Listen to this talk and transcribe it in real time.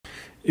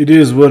It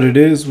is what it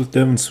is with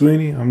Devin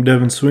Sweeney. I'm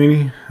Devin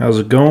Sweeney. How's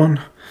it going?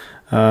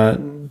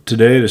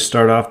 Today, to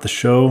start off the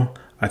show,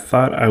 I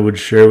thought I would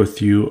share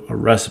with you a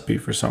recipe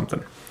for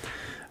something.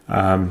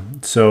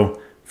 So,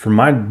 for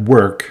my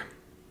work,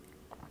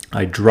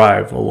 I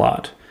drive a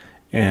lot,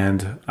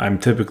 and I'm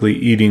typically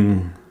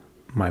eating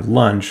my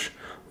lunch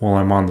while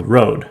I'm on the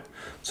road.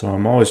 So,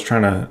 I'm always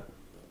trying to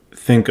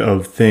think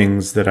of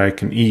things that I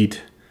can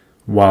eat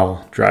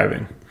while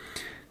driving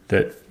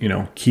that,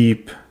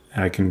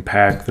 I can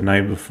pack the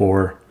night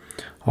before,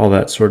 all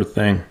that sort of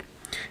thing.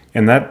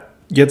 And that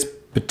gets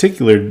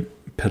particularly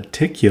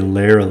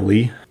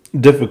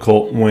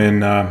difficult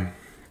when,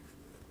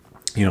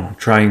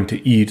 trying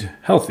to eat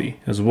healthy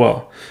as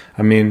well.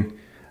 I mean,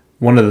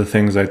 one of the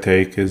things I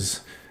take is,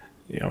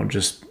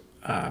 just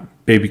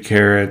baby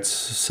carrots,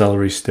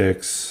 celery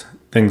sticks,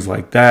 things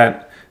like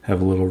that.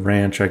 Have a little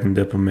ranch I can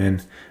dip them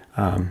in.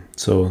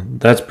 So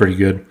that's pretty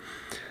good.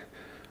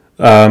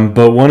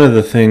 But one of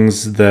the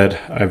things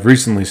that I've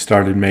recently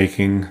started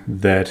making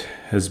that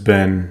has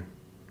been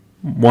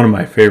one of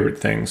my favorite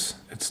things,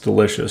 it's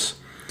delicious,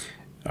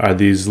 are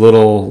these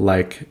little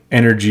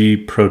energy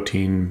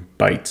protein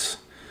bites.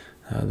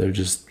 They're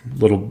just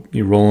little,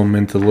 you roll them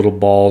into little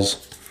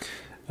balls.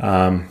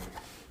 And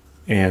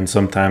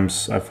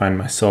sometimes I find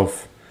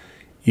myself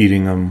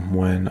eating them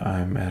when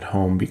I'm at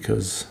home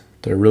because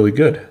they're really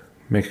good.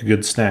 Make a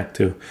good snack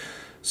too.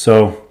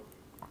 So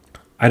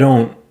I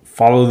don't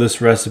follow this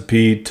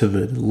recipe to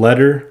the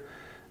letter.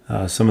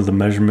 Some of the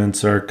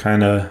measurements are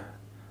kind of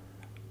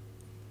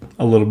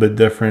a little bit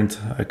different.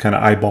 I kind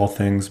of eyeball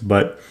things,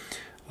 but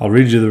I'll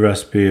read you the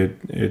recipe.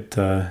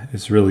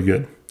 It's really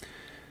good.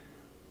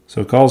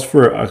 So it calls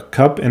for 1.5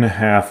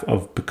 cups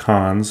of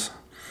pecans.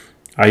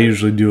 I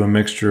usually do a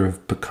mixture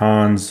of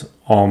pecans,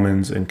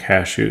 almonds, and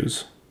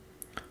cashews.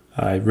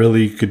 I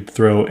really could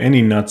throw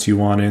any nuts you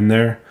want in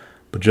there,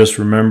 but just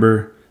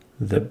remember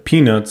that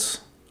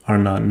peanuts are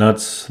not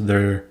nuts,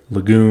 they're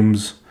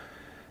legumes,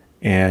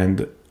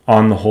 and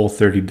on the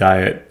Whole30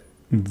 diet,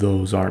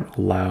 those aren't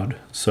allowed.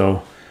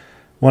 So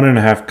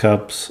 1.5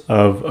 cups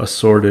of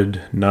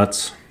assorted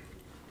nuts,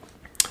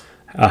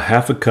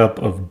 1/2 cup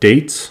of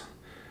dates.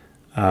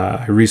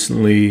 I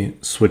recently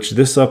switched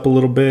this up a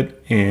little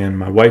bit, and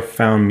my wife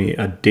found me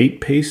a date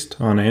paste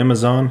on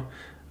Amazon.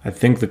 I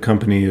think the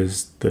company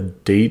is the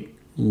Date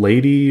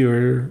Lady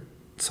or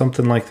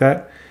something like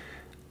that,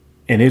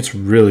 and it's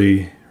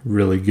really,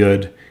 really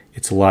good.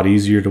 It's a lot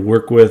easier to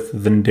work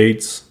with than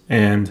dates,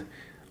 and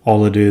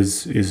all it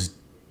is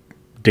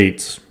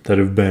dates that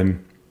have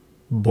been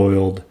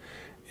boiled.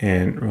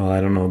 And, well,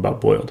 I don't know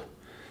about boiled.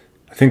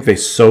 I think they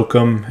soak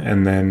them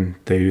and then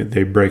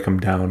they break them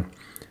down.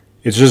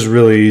 It's just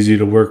really easy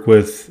to work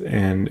with,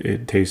 and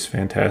it tastes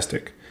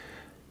fantastic.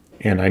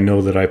 And I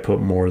know that I put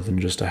more than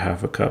just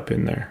 1/2 cup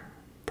in there,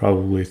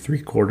 probably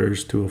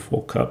 3/4 to a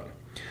full cup.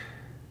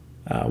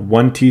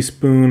 1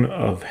 teaspoon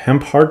of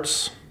hemp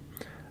hearts.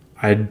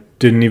 I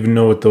didn't even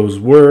know what those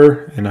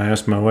were, and I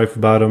asked my wife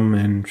about them,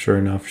 and sure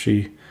enough,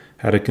 she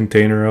had a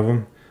container of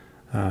them.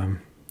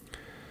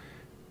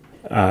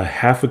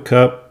 Half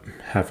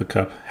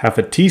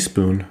a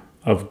teaspoon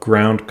of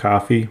ground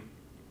coffee.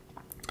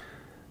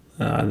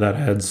 That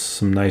adds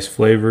some nice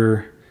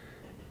flavor.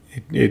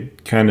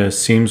 It kind of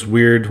seems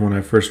weird. When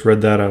I first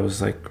read that, I was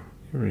like,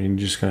 you're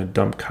just going to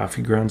dump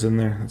coffee grounds in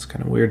there? That's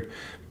kind of weird,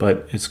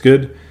 but it's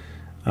good.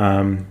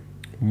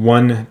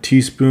 1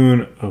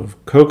 teaspoon of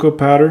cocoa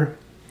powder.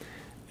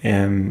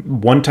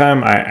 And one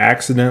time I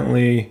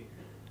accidentally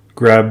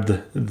grabbed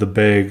the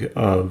bag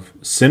of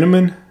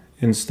cinnamon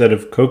instead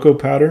of cocoa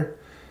powder,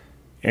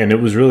 and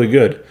it was really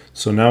good.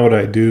 So now what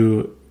I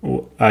do,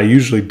 I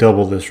usually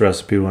double this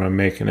recipe when I'm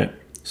making it.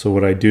 So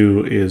what I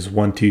do is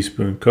 1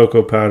 teaspoon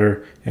cocoa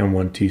powder and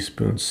 1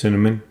 teaspoon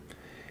cinnamon,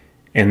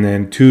 and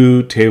then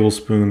 2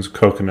 tablespoons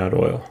coconut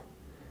oil.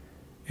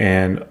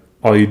 And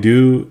all you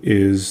do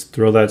is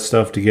throw that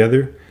stuff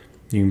together.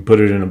 You can put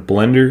it in a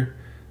blender.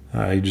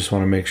 You just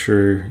want to make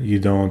sure you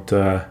don't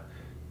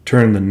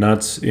turn the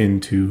nuts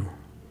into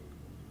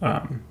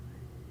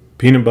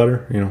peanut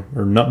butter,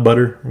 or nut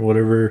butter, or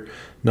whatever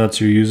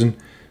nuts you're using.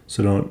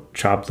 So don't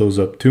chop those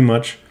up too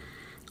much.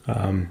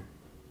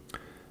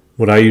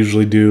 What I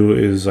usually do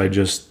is I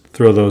just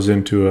throw those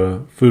into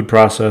a food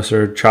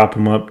processor, chop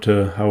them up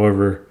to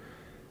however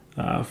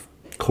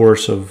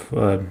coarse of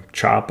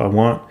chop I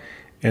want,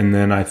 and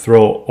then I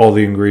throw all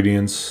the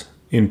ingredients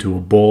into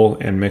a bowl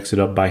and mix it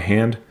up by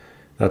hand.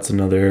 That's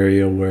another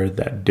area where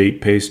that date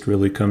paste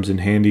really comes in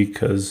handy,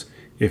 because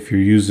if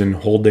you're using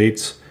whole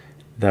dates,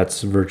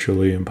 that's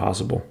virtually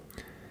impossible.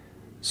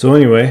 So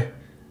anyway,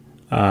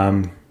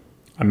 I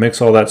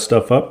mix all that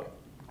stuff up.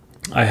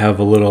 I have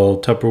a little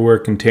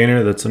Tupperware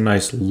container that's a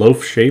nice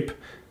loaf shape.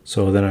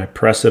 So then I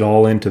press it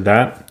all into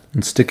that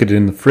and stick it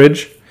in the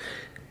fridge.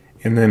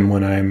 And then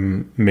when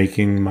I'm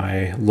making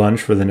my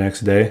lunch for the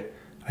next day,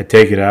 I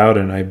take it out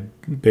and I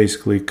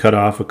basically cut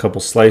off a couple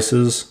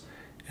slices,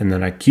 and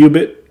then I cube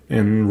it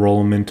and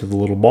roll them into the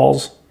little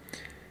balls.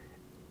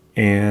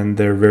 And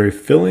they're very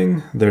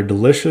filling, they're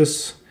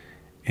delicious,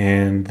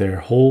 and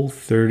they're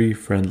Whole30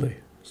 friendly.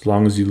 as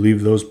long as you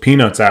leave those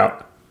peanuts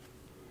out,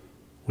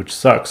 which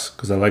sucks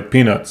because I like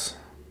peanuts.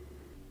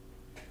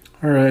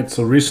 All right,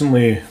 so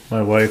recently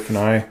my wife and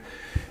I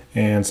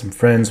and some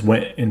friends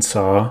went and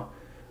saw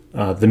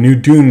the new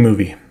Dune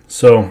movie.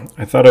 So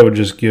I thought I would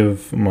just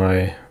give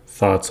my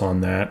thoughts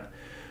on that.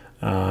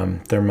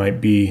 There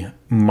might be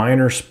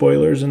minor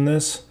spoilers in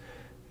this.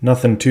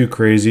 Nothing too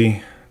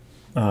crazy,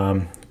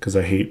 because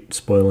I hate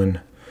spoiling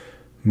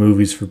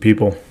movies for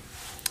people.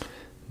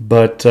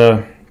 But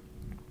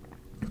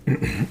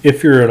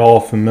if you're at all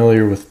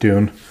familiar with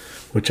Dune,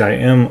 which I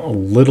am a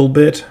little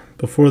bit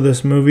before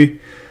this movie,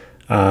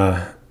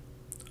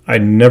 I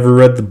never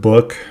read the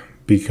book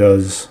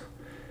because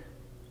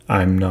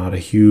I'm not a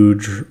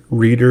huge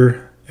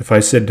reader. If I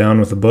sit down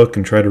with a book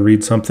and try to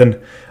read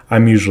something,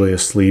 I'm usually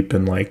asleep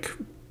in like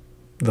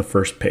the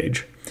first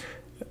page.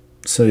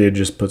 So it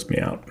just puts me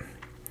out.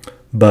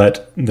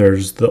 But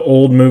there's the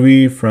old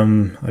movie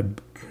from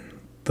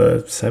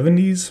the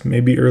 70s,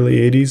 maybe early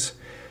 80s.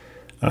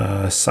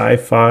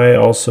 Sci-Fi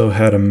also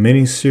had a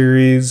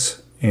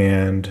miniseries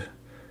and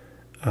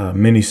a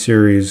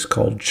miniseries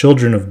called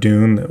Children of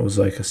Dune that was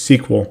like a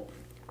sequel.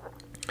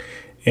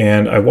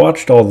 And I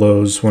watched all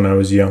those when I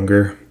was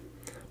younger,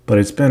 but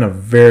it's been a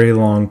very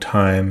long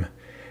time.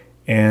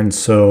 And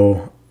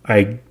so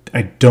I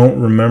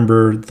don't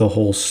remember the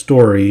whole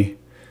story.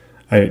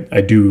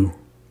 I do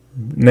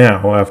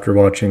now after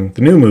watching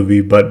the new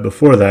movie, but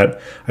before that,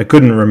 I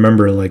couldn't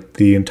remember like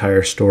the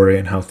entire story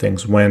and how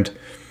things went.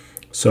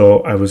 So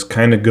I was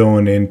kind of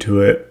going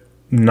into it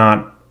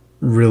not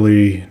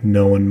really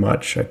knowing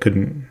much.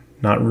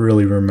 Not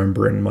really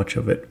remembering much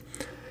of it.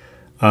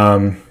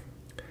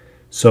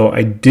 So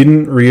I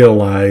didn't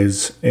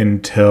realize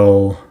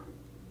until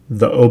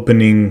the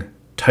opening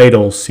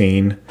title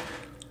scene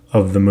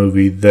of the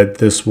movie that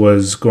this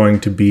was going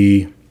to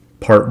be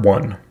part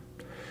one.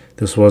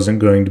 This wasn't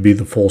going to be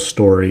the full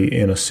story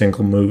in a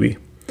single movie.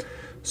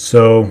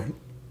 So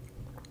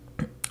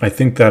I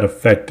think that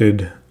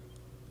affected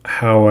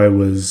how I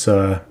was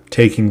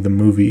taking the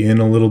movie in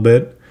a little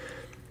bit.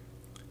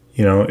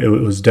 You know, it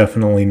was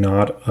definitely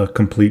not a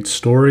complete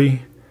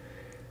story.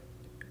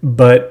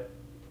 But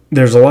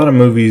there's a lot of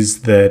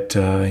movies that,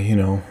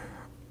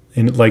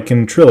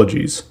 in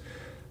trilogies,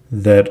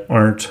 that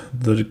aren't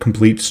the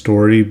complete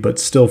story, but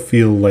still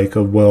feel like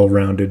a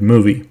well-rounded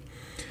movie.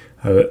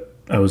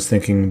 I was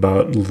thinking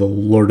about The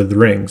Lord of the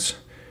Rings,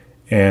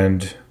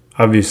 and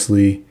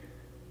obviously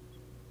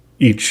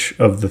each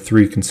of the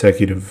 3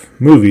 consecutive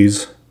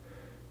movies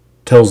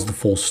tells the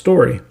full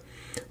story.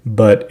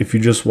 But if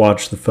you just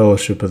watch The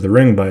Fellowship of the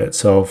Ring by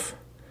itself,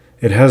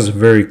 it has a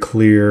very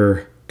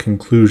clear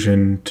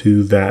conclusion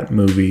to that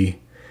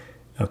movie,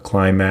 a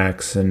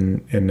climax,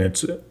 and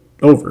it's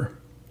over.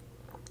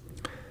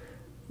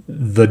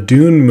 The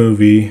Dune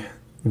movie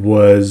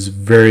was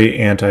very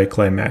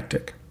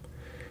anticlimactic.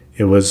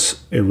 It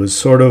was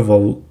sort of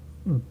a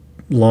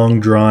long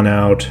drawn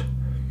out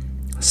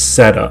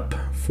setup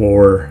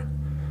for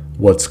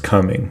what's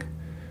coming.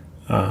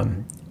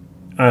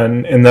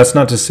 And that's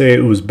not to say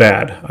it was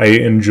bad. I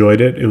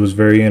enjoyed it. It was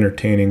very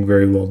entertaining,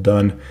 very well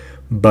done,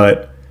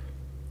 but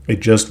it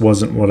just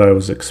wasn't what I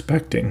was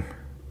expecting.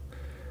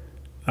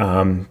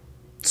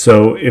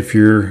 So if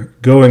you're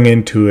going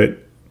into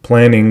it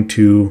planning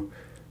to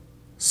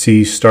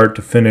see start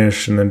to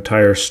finish an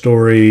entire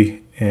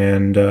story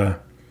and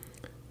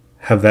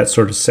have that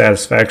sort of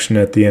satisfaction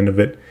at the end of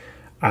it,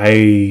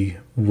 I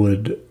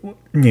would,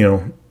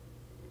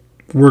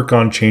 work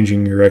on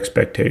changing your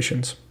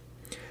expectations.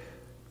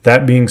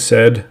 That being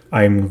said,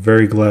 I'm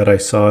very glad I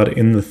saw it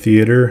in the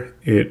theater.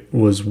 It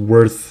was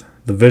worth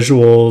the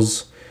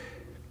visuals,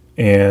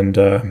 and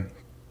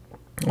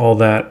all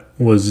that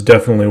was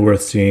definitely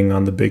worth seeing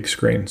on the big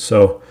screen.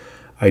 So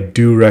I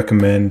do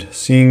recommend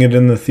seeing it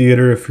in the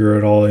theater if you're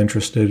at all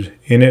interested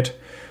in it.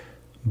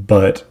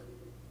 But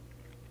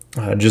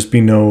just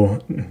know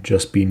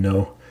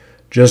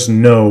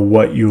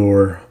what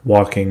you're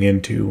walking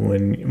into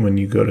when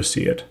you go to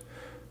see it.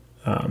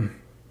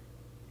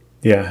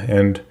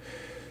 And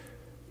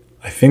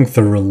I think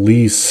the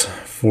release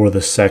for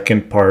the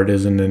second part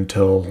isn't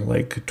until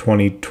like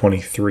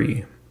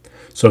 2023.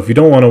 So if you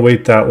don't want to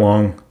wait that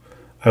long,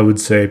 I would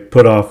say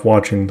put off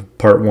watching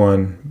part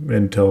 1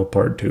 until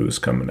part 2 is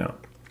coming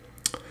out.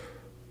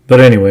 But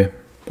anyway,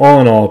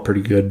 all in all,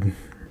 pretty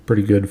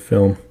good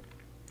film.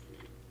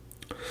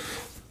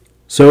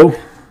 So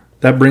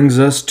that brings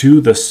us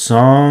to the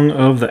song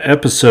of the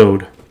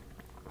episode.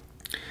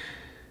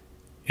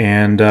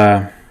 And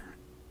at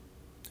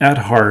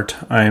heart,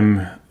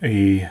 I'm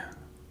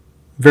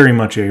very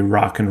much a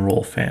rock and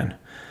roll fan.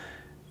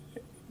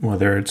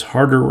 Whether it's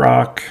harder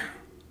rock,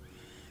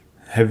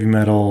 heavy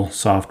metal,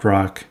 soft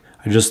rock,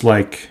 I just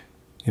like,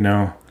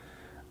 a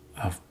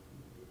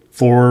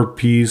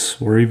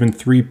 4-piece or even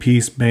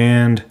 3-piece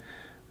band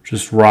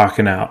just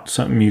rocking out.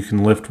 Something you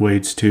can lift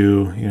weights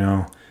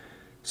to,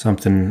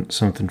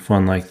 something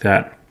fun like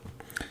that.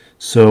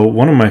 So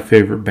one of my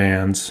favorite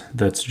bands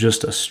that's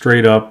just a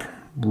straight up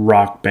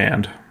rock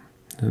band,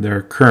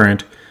 they're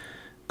current,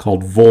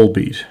 called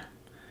Volbeat.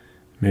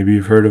 Maybe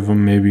you've heard of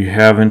them, maybe you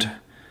haven't.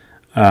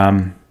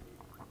 But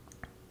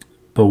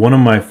one of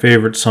my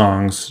favorite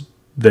songs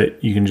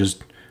that you can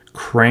just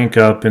crank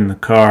up in the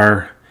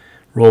car,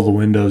 roll the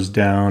windows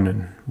down,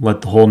 and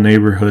let the whole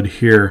neighborhood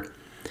hear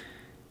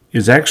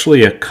is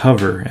actually a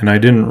cover. And I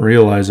didn't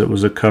realize it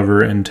was a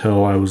cover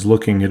until I was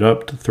looking it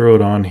up to throw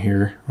it on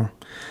here.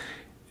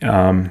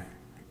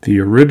 The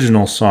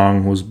original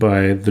song was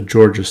by the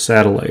Georgia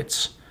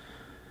Satellites.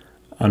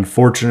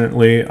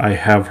 Unfortunately, I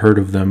have heard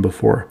of them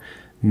before.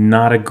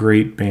 Not a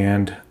great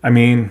band. I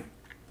mean,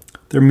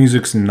 their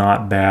music's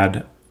not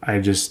bad. I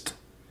just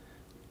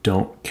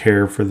don't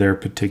care for their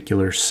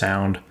particular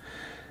sound.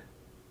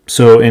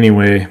 So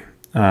anyway,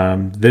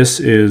 this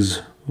is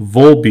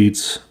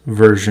Volbeat's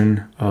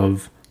version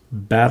of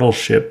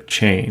Battleship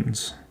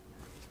Chains.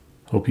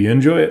 Hope you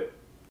enjoy it.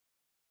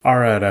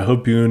 Alright, I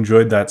hope you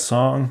enjoyed that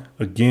song.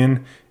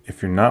 Again,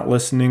 if you're not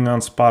listening on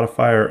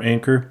Spotify or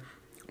Anchor,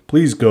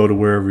 please go to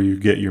wherever you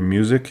get your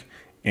music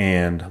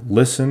and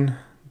listen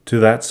to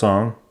that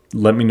song.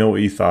 Let me know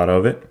what you thought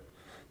of it.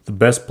 The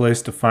best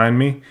place to find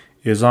me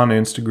is on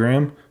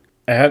Instagram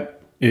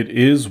at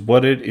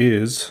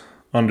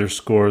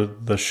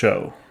itiswhatitis_the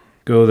show.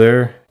 Go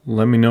there.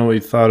 Let me know what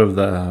you thought of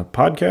the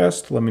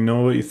podcast. Let me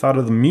know what you thought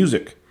of the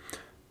music.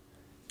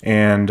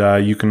 And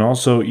you can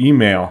also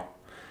email.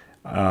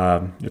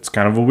 It's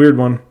kind of a weird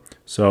one,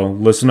 so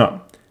listen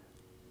up.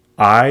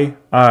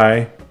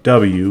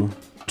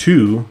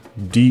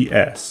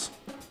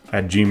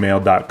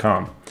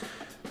 iiw2ds@gmail.com.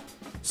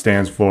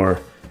 Stands for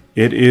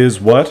It Is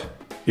What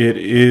It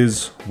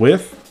Is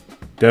with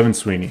Devin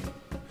Sweeney.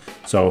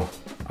 So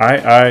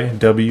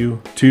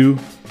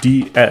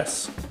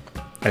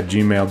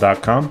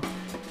iiw2ds@gmail.com.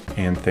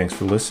 And thanks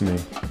for listening.